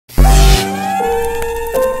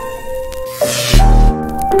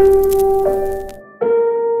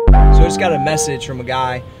got a message from a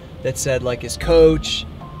guy that said like his coach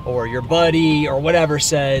or your buddy or whatever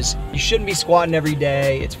says you shouldn't be squatting every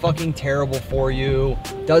day, it's fucking terrible for you,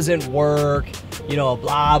 doesn't work, you know,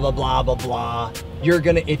 blah blah blah blah blah. You're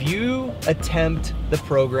gonna, if you attempt the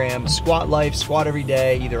program Squat Life, Squat Every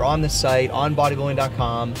Day, either on the site, on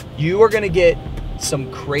bodybuilding.com, you are gonna get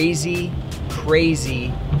some crazy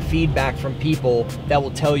feedback from people that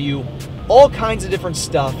will tell you all kinds of different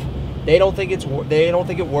stuff. They don't think it works,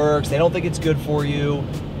 they don't think it's good for you,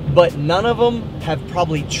 but none of them have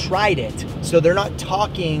probably tried it. So they're not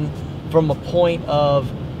talking from a point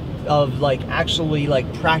of like actually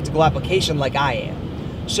like practical application like I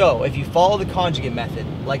am. So if you follow the conjugate method,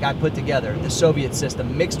 like I put together, the Soviet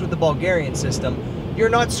system mixed with the Bulgarian system, you're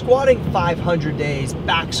not squatting 500 days,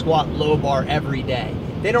 back squat, low bar every day.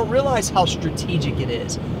 They don't realize how strategic it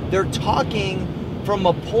is. They're talking from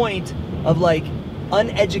a point of like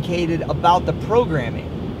uneducated about the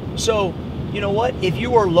programming. So, you know what? If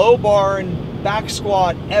you were low bar and back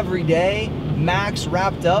squat every day, max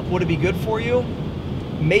wrapped up, would it be good for you?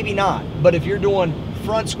 Maybe not. But if you're doing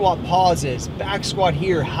front squat pauses, back squat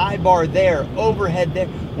here, high bar there, overhead there,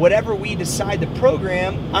 whatever we decide to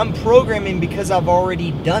program, I'm programming because I've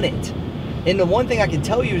already done it. And the one thing I can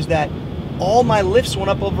tell you is that all my lifts went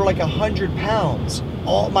up over like 100 pounds.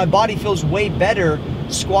 My body feels way better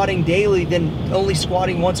squatting daily than only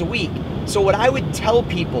squatting once a week. So what I would tell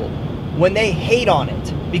people when they hate on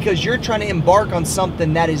it, because you're trying to embark on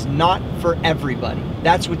something that is not for everybody,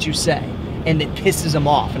 that's what you say. And it pisses them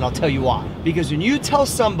off, and I'll tell you why. Because when you tell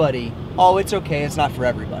somebody, oh, it's okay, it's not for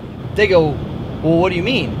everybody, they go, well, what do you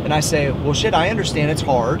mean? And I say, well, shit, I understand it's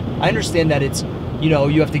hard. I understand that it's, you know,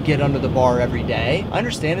 you have to get under the bar every day. I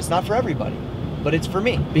understand it's not for everybody, but it's for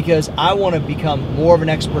me because I want to become more of an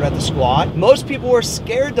expert at the squat. Most people are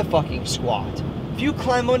scared to fucking squat. If you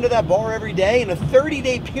climb under that bar every day, in a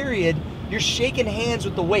 30-day period, you're shaking hands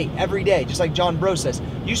with the weight every day, just like John Bro says.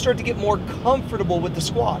 You start to get more comfortable with the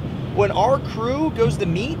squat. When our crew goes to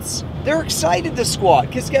meets, they're excited to squat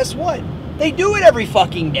because guess what? They do it every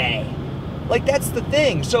fucking day. Like, that's the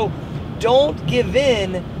thing. So don't give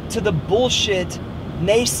in to the bullshit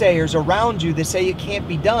naysayers around you that say it can't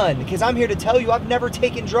be done, because I'm here to tell you I've never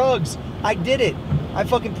taken drugs. I did it. I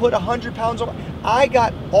fucking put 100 pounds on. I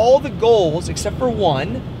got all the goals except for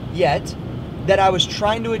one yet that I was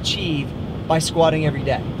trying to achieve by squatting every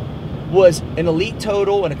day. Was an elite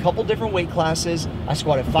total in a couple different weight classes. I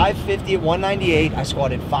squatted 550 at 198. I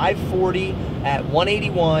squatted 540 at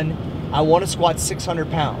 181. I want to squat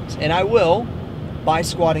 600 pounds, and I will by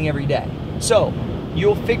squatting every day. So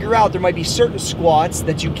you'll figure out there might be certain squats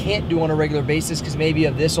that you can't do on a regular basis because maybe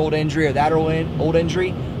of this old injury or that old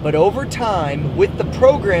injury. But over time, with the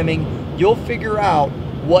programming, you'll figure out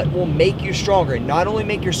what will make you stronger, and not only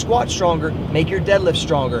make your squat stronger, make your deadlift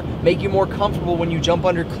stronger, make you more comfortable when you jump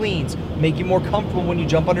under cleans, make you more comfortable when you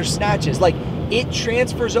jump under snatches. Like, it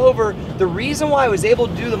transfers over. The reason why I was able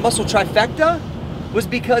to do the muscle trifecta was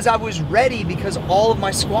because I was ready, because all of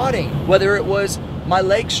my squatting, whether it was my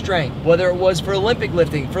leg strength, whether it was for Olympic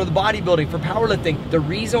lifting, for the bodybuilding, for powerlifting, the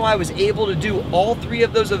reason why I was able to do all three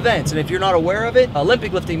of those events, and if you're not aware of it,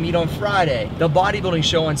 Olympic lifting meet on Friday, the bodybuilding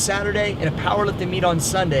show on Saturday, and a powerlifting meet on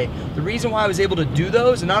Sunday, the reason why I was able to do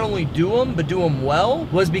those, and not only do them, but do them well,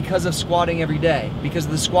 was because of squatting every day, because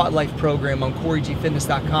of the Squat Life program on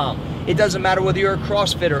CoryGFitness.com. It doesn't matter whether you're a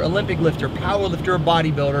CrossFitter, Olympic lifter, powerlifter, or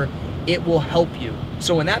bodybuilder, it will help you.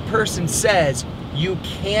 So when that person says, you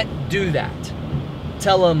can't do that,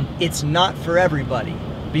 tell them it's not for everybody,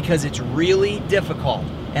 because it's really difficult.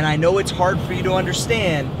 And I know it's hard for you to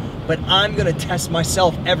understand, but I'm gonna test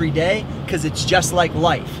myself every day, because it's just like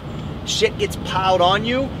life. Shit gets piled on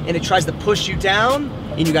you and it tries to push you down,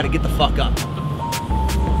 and you gotta get the fuck up.